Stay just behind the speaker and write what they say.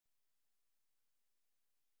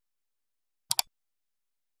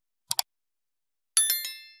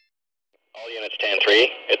All units 10-3.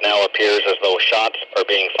 It now appears as though shots are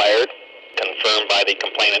being fired, confirmed by the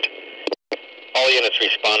complainant. All units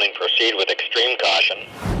responding proceed with extreme caution.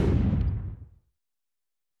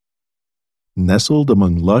 Nestled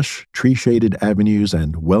among lush, tree-shaded avenues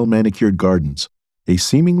and well-manicured gardens, a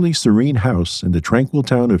seemingly serene house in the tranquil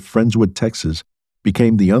town of Friendswood, Texas,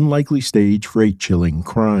 became the unlikely stage for a chilling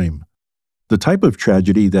crime. The type of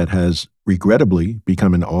tragedy that has, regrettably,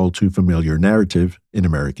 become an all-too-familiar narrative in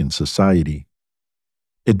American society.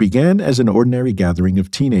 It began as an ordinary gathering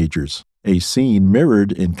of teenagers, a scene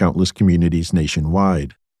mirrored in countless communities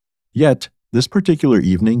nationwide. Yet, this particular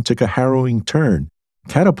evening took a harrowing turn,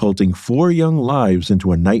 catapulting 4 young lives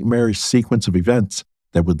into a nightmarish sequence of events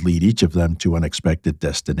that would lead each of them to unexpected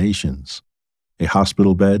destinations. A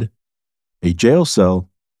hospital bed, a jail cell,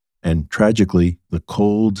 and tragically, the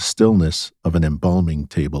cold stillness of an embalming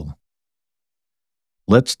table.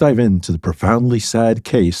 Let's dive into the profoundly sad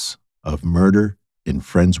case of murder in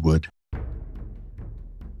Friendswood.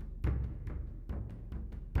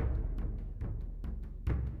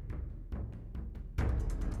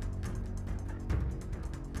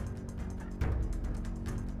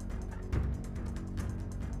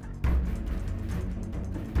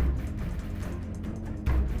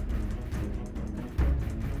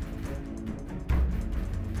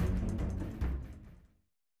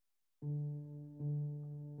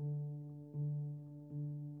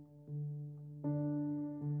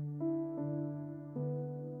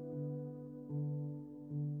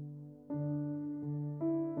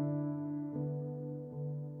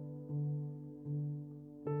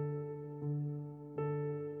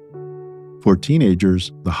 For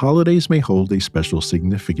teenagers, the holidays may hold a special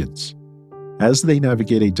significance. As they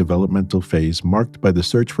navigate a developmental phase marked by the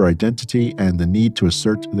search for identity and the need to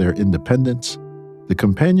assert their independence, the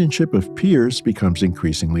companionship of peers becomes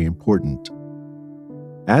increasingly important.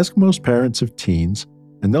 Ask most parents of teens,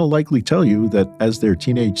 and they'll likely tell you that as their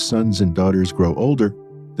teenage sons and daughters grow older,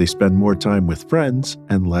 they spend more time with friends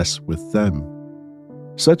and less with them.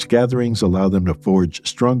 Such gatherings allow them to forge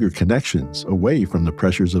stronger connections away from the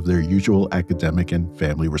pressures of their usual academic and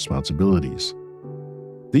family responsibilities.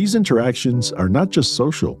 These interactions are not just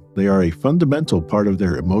social, they are a fundamental part of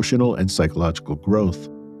their emotional and psychological growth.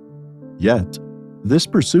 Yet, this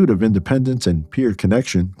pursuit of independence and peer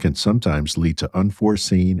connection can sometimes lead to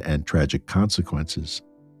unforeseen and tragic consequences.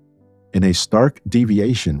 In a stark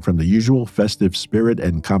deviation from the usual festive spirit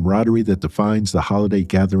and camaraderie that defines the holiday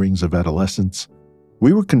gatherings of adolescence,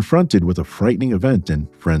 we were confronted with a frightening event in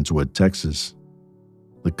Friendswood, Texas.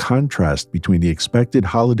 The contrast between the expected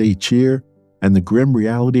holiday cheer and the grim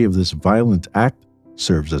reality of this violent act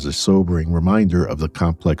serves as a sobering reminder of the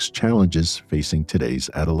complex challenges facing today's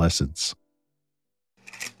adolescents.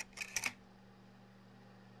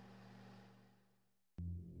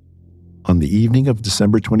 On the evening of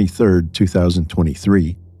December 23,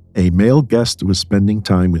 2023, a male guest was spending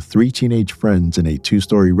time with 3 teenage friends in a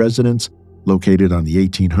 2-story residence located on the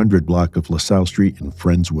 1800 block of LaSalle Street in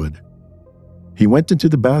Friendswood. He went into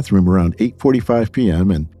the bathroom around 8:45 p.m.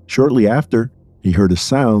 and shortly after, he heard a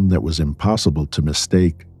sound that was impossible to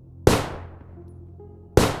mistake.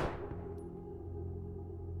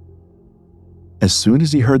 As soon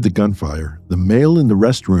as he heard the gunfire, the male in the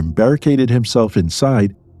restroom barricaded himself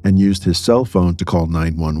inside and used his cell phone to call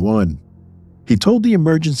 911. He told the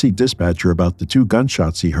emergency dispatcher about the 2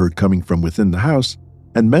 gunshots he heard coming from within the house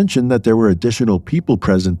and mentioned that there were additional people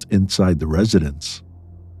present inside the residence.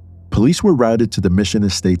 Police were routed to the Mission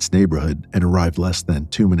Estates neighborhood and arrived less than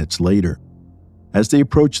 2 minutes later. As they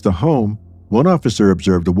approached the home, one officer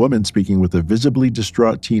observed a woman speaking with a visibly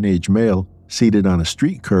distraught teenage male seated on a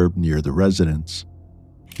street curb near the residence.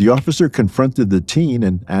 The officer confronted the teen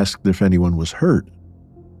and asked if anyone was hurt.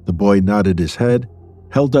 The boy nodded his head,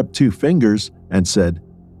 held up 2 fingers, and said,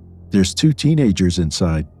 "There's 2 teenagers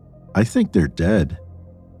inside. I think they're dead."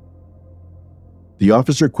 The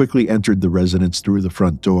officer quickly entered the residence through the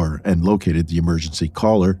front door and located the emergency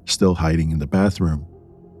caller still hiding in the bathroom.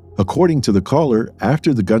 According to the caller,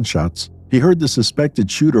 after the gunshots, he heard the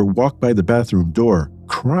suspected shooter walk by the bathroom door,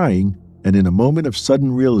 crying, and in a moment of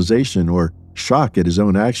sudden realization or shock at his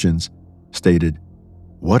own actions, stated,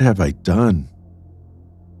 "What have I done?"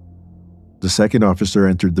 The second officer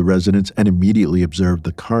entered the residence and immediately observed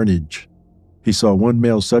the carnage. He saw one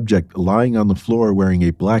male subject lying on the floor wearing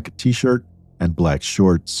a black t-shirt and black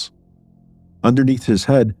shorts. Underneath his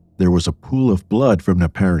head, there was a pool of blood from an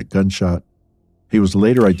apparent gunshot. He was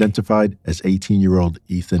later identified as 18-year-old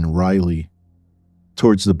Ethan Riley.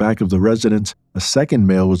 Towards the back of the residence, a second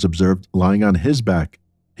male was observed lying on his back.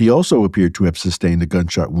 He also appeared to have sustained a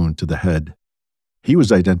gunshot wound to the head. He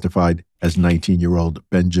was identified as 19-year-old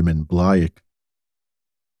Benjamin Blyack.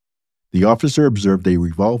 The officer observed a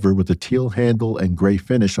revolver with a teal handle and gray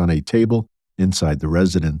finish on a table inside the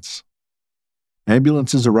residence.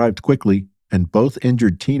 Ambulances arrived quickly, and both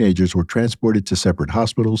injured teenagers were transported to separate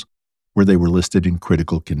hospitals where they were listed in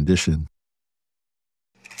critical condition.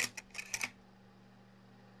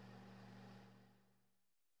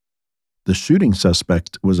 The shooting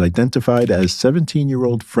suspect was identified as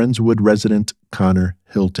 17-year-old Friendswood resident Connor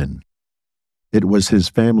Hilton. It was his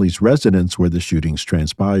family's residence where the shootings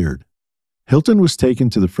transpired. Hilton was taken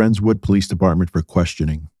to the Friendswood Police Department for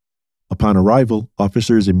questioning. Upon arrival,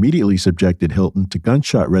 officers immediately subjected Hilton to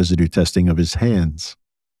gunshot residue testing of his hands.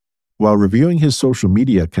 While reviewing his social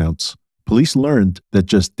media accounts, police learned that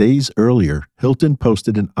just days earlier, Hilton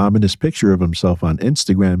posted an ominous picture of himself on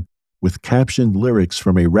Instagram with captioned lyrics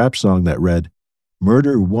from a rap song that read,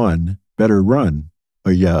 "Murder one, better run,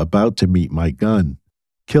 or ya about to meet my gun.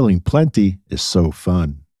 Killing plenty is so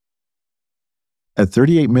fun." At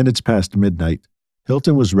 38 minutes past midnight,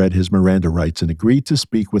 Hilton was read his Miranda rights and agreed to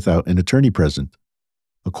speak without an attorney present.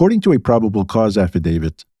 According to a probable cause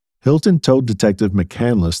affidavit, Hilton told Detective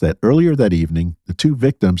McCandless that earlier that evening, the two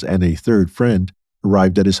victims and a third friend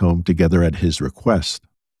arrived at his home together at his request.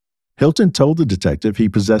 Hilton told the detective he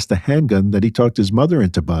possessed a handgun that he talked his mother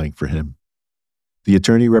into buying for him. The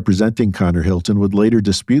attorney representing Connor Hilton would later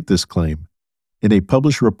dispute this claim. In a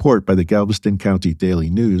published report by the Galveston County Daily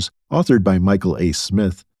News, authored by Michael A.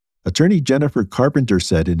 Smith, Attorney Jennifer Carpenter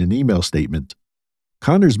said in an email statement,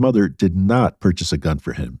 "Connor's mother did not purchase a gun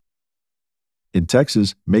for him." In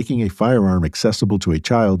Texas, making a firearm accessible to a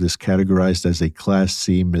child is categorized as a Class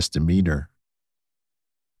C misdemeanor.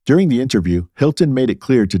 During the interview, Hilton made it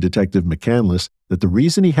clear to Detective McCandless that the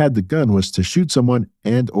reason he had the gun was to shoot someone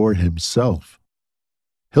and/or himself.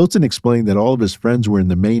 Hilton explained that all of his friends were in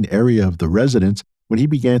the main area of the residence when he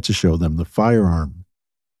began to show them the firearm.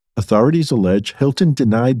 Authorities allege Hilton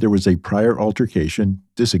denied there was a prior altercation,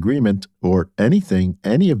 disagreement, or anything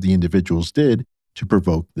any of the individuals did to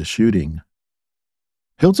provoke the shooting.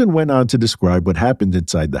 Hilton went on to describe what happened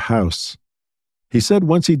inside the house. He said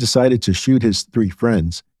once he decided to shoot his three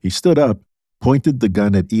friends, he stood up, pointed the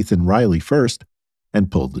gun at Ethan Riley first,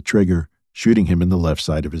 and pulled the trigger, shooting him in the left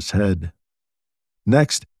side of his head.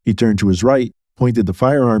 Next, he turned to his right, pointed the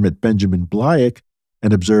firearm at Benjamin Blyack,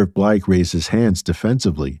 and observed Blyack raise his hands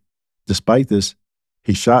defensively. Despite this,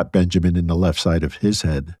 he shot Benjamin in the left side of his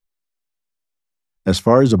head. As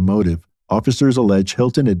far as a motive, officers allege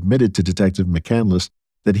Hilton admitted to Detective McCandless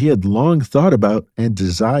that he had long thought about and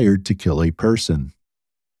desired to kill a person.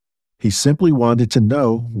 He simply wanted to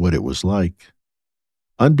know what it was like.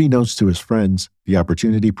 Unbeknownst to his friends, the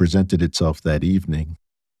opportunity presented itself that evening.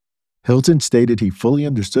 Hilton stated he fully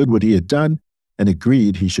understood what he had done and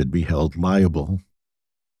agreed he should be held liable.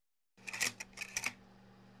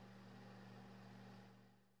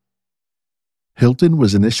 Hilton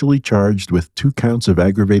was initially charged with 2 counts of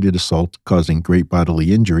aggravated assault causing great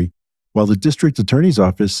bodily injury, while the district attorney's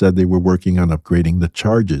office said they were working on upgrading the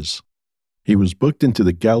charges. He was booked into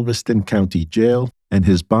the Galveston County Jail, and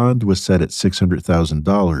his bond was set at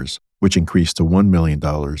 $600,000, which increased to $1 million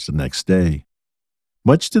the next day.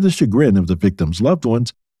 Much to the chagrin of the victim's loved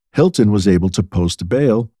ones, Hilton was able to post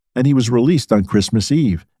bail, and he was released on Christmas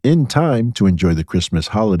Eve, in time to enjoy the Christmas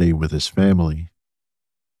holiday with his family.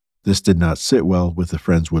 This did not sit well with the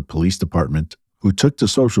Friendswood Police Department, who took to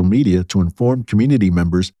social media to inform community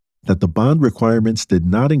members that the bond requirements did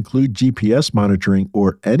not include GPS monitoring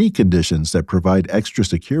or any conditions that provide extra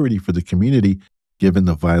security for the community given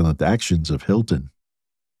the violent actions of Hilton.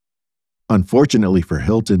 Unfortunately for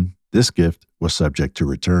Hilton, this gift was subject to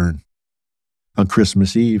return. On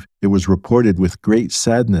Christmas Eve, it was reported with great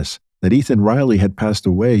sadness that Ethan Riley had passed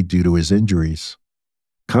away due to his injuries.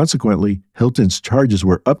 Consequently, Hilton's charges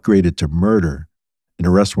were upgraded to murder. An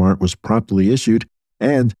arrest warrant was promptly issued,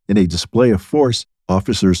 and, in a display of force,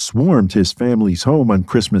 officers swarmed his family's home on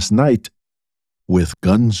Christmas night with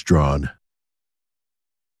guns drawn.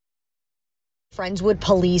 Friendswood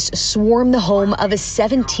police swarmed the home of a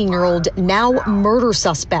 17-year-old now murder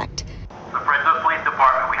suspect. The Friendswood Police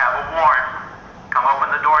Department, we have a warrant. Come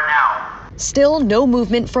open the door now. Still no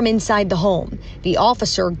movement from inside the home. The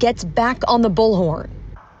officer gets back on the bullhorn.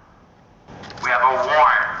 We have a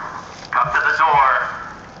warrant. Come to the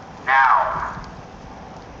door now.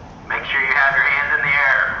 Make sure you have your hands in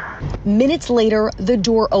the air. Minutes later, the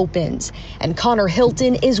door opens, and Connor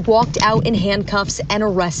Hilton is walked out in handcuffs and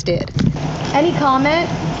arrested. Any comment?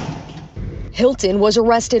 Hilton was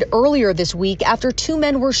arrested earlier this week after 2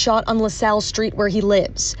 men were shot on LaSalle Street where he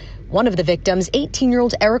lives. One of the victims,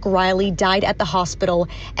 18-year-old Eric Riley, died at the hospital,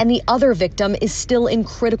 and the other victim is still in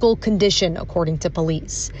critical condition, according to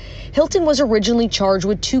police. Hilton was originally charged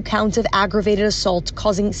with 2 counts of aggravated assault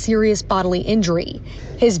causing serious bodily injury.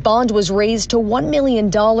 His bond was raised to $1 million,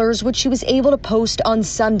 which he was able to post on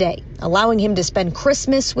Sunday, allowing him to spend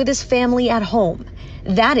Christmas with his family at home.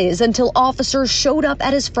 That is until officers showed up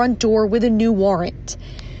at his front door with a new warrant.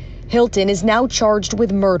 Hilton is now charged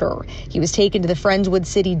with murder. He was taken to the Friendswood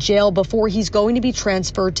City Jail before he's going to be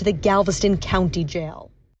transferred to the Galveston County Jail.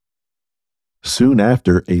 Soon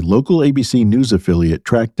after, a local ABC News affiliate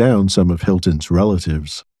tracked down some of Hilton's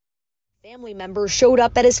relatives. Family members showed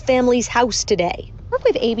up at his family's house today. Work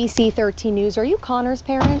with ABC 13 News. Are you Connor's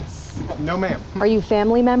parents? No, ma'am. Are you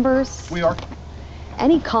family members? We are.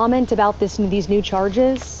 Any comment about these new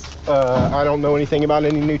charges? I don't know anything about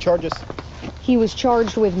any new charges. He was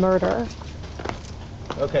charged with murder.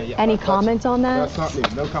 Okay, yeah. Any comment on that? That's not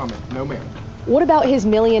me. No comment. No, ma'am. What about his $1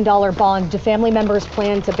 million bond? Do family members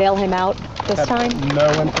plan to bail him out this time?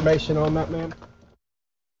 No information on that, ma'am.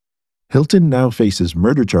 Hilton now faces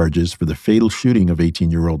murder charges for the fatal shooting of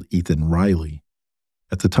 18-year-old Ethan Riley.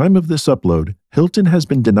 At the time of this upload, Hilton has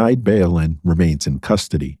been denied bail and remains in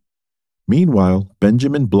custody. Meanwhile,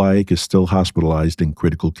 Benjamin Blyke is still hospitalized in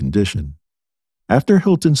critical condition. After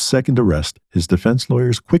Hilton's second arrest, his defense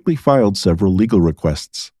lawyers quickly filed several legal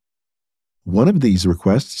requests. One of these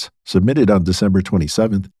requests, submitted on December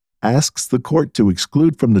 27th, asks the court to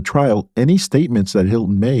exclude from the trial any statements that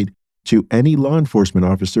Hilton made to any law enforcement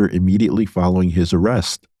officer immediately following his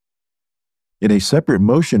arrest. In a separate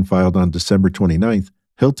motion filed on December 29th,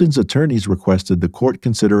 Hilton's attorneys requested the court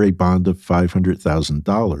consider a bond of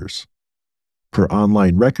 $500,000. Per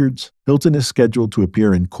online records, Hilton is scheduled to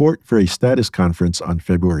appear in court for a status conference on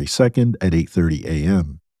February 2nd at 8:30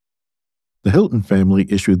 a.m. The Hilton family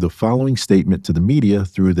issued the following statement to the media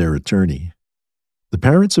through their attorney. The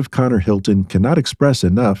parents of Connor Hilton cannot express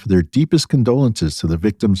enough their deepest condolences to the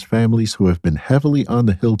victims' families who have been heavily on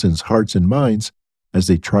the Hiltons' hearts and minds as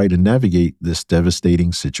they try to navigate this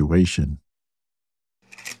devastating situation.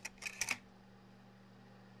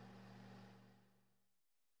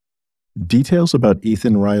 Details about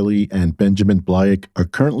Ethan Riley and Benjamin Blyke are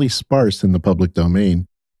currently sparse in the public domain,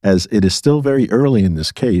 as it is still very early in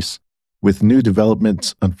this case, with new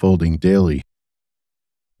developments unfolding daily.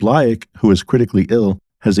 Blyke, who is critically ill,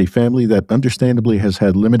 has a family that understandably has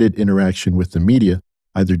had limited interaction with the media,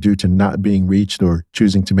 either due to not being reached or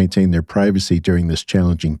choosing to maintain their privacy during this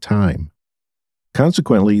challenging time.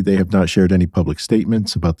 Consequently, they have not shared any public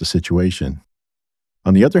statements about the situation.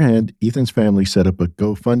 On the other hand, Ethan's family set up a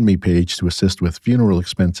GoFundMe page to assist with funeral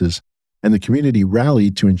expenses, and the community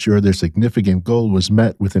rallied to ensure their significant goal was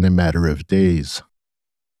met within a matter of days.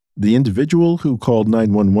 The individual who called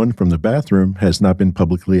 911 from the bathroom has not been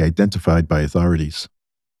publicly identified by authorities.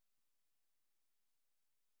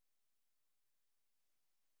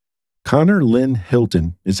 Connor Lynn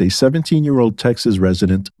Hilton is a 17-year-old Texas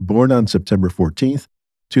resident born on September 14,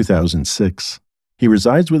 2006. He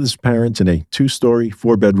resides with his parents in a 2-story,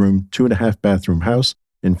 4-bedroom, 2.5-bathroom house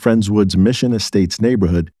in Friendswood's Mission Estates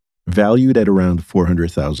neighborhood, valued at around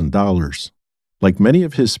 $400,000. Like many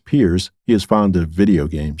of his peers, he is fond of video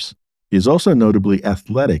games. He is also notably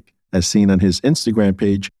athletic, as seen on his Instagram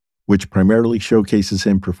page, which primarily showcases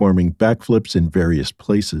him performing backflips in various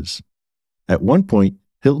places. At one point,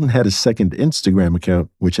 Hilton had a second Instagram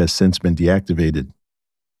account, which has since been deactivated.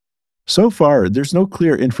 So far, there's no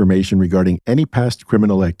clear information regarding any past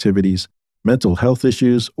criminal activities, mental health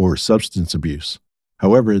issues, or substance abuse.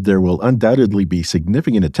 However, there will undoubtedly be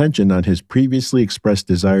significant attention on his previously expressed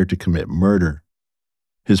desire to commit murder.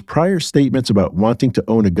 His prior statements about wanting to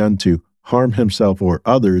own a gun to harm himself or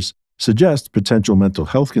others suggest potential mental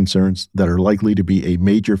health concerns that are likely to be a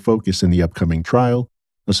major focus in the upcoming trial,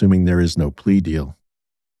 assuming there is no plea deal.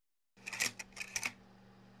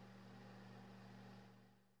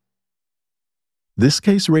 This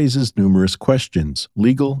case raises numerous questions,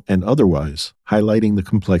 legal and otherwise, highlighting the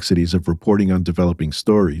complexities of reporting on developing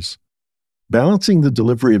stories. Balancing the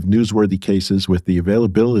delivery of newsworthy cases with the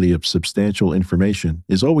availability of substantial information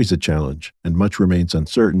is always a challenge, and much remains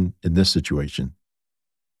uncertain in this situation.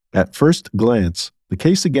 At first glance, the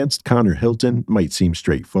case against Connor Hilton might seem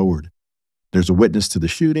straightforward. There's a witness to the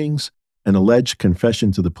shootings, an alleged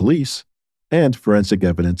confession to the police, and forensic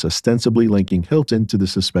evidence ostensibly linking Hilton to the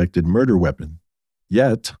suspected murder weapon.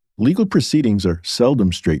 Yet, legal proceedings are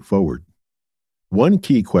seldom straightforward. One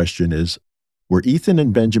key question is, were Ethan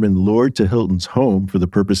and Benjamin lured to Hilton's home for the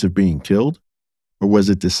purpose of being killed, or was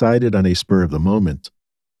it decided on a spur of the moment?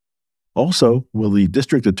 Also, will the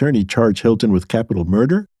district attorney charge Hilton with capital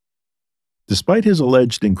murder? Despite his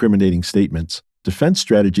alleged incriminating statements, defense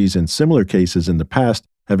strategies in similar cases in the past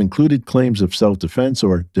have included claims of self-defense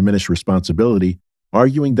or diminished responsibility,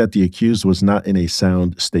 arguing that the accused was not in a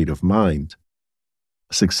sound state of mind.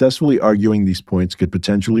 Successfully arguing these points could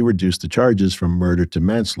potentially reduce the charges from murder to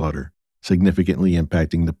manslaughter, significantly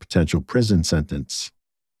impacting the potential prison sentence.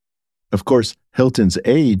 Of course, Hilton's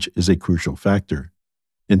age is a crucial factor.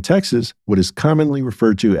 In Texas, what is commonly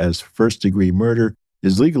referred to as first-degree murder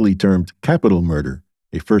is legally termed capital murder,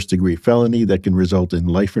 a first-degree felony that can result in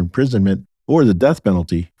life imprisonment or the death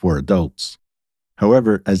penalty for adults.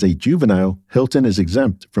 However, as a juvenile, Hilton is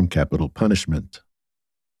exempt from capital punishment.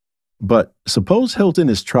 But suppose Hilton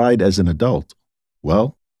is tried as an adult.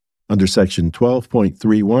 Well, under Section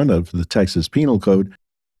 12.31 of the Texas Penal Code,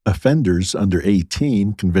 offenders under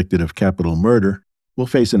 18 convicted of capital murder will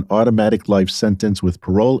face an automatic life sentence with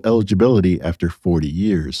parole eligibility after 40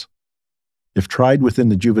 years. If tried within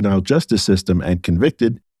the juvenile justice system and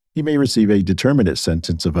convicted, he may receive a determinate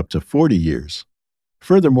sentence of up to 40 years.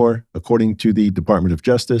 Furthermore, according to the Department of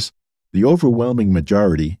Justice, the overwhelming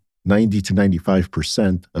majority, 90 to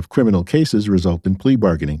 95% of criminal cases result in plea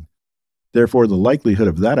bargaining. Therefore, the likelihood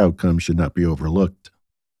of that outcome should not be overlooked.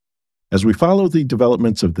 As we follow the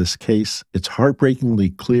developments of this case, it's heartbreakingly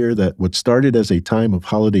clear that what started as a time of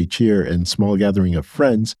holiday cheer and small gathering of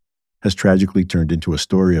friends has tragically turned into a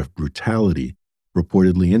story of brutality,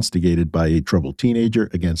 reportedly instigated by a troubled teenager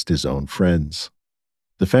against his own friends.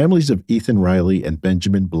 The families of Ethan Riley and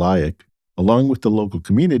Benjamin Blyack, along with the local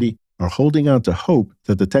community, are holding on to hope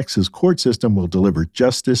that the Texas court system will deliver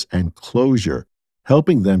justice and closure,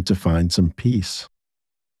 helping them to find some peace.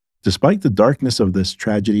 Despite the darkness of this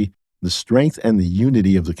tragedy, the strength and the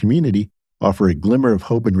unity of the community offer a glimmer of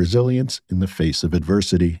hope and resilience in the face of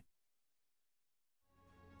adversity.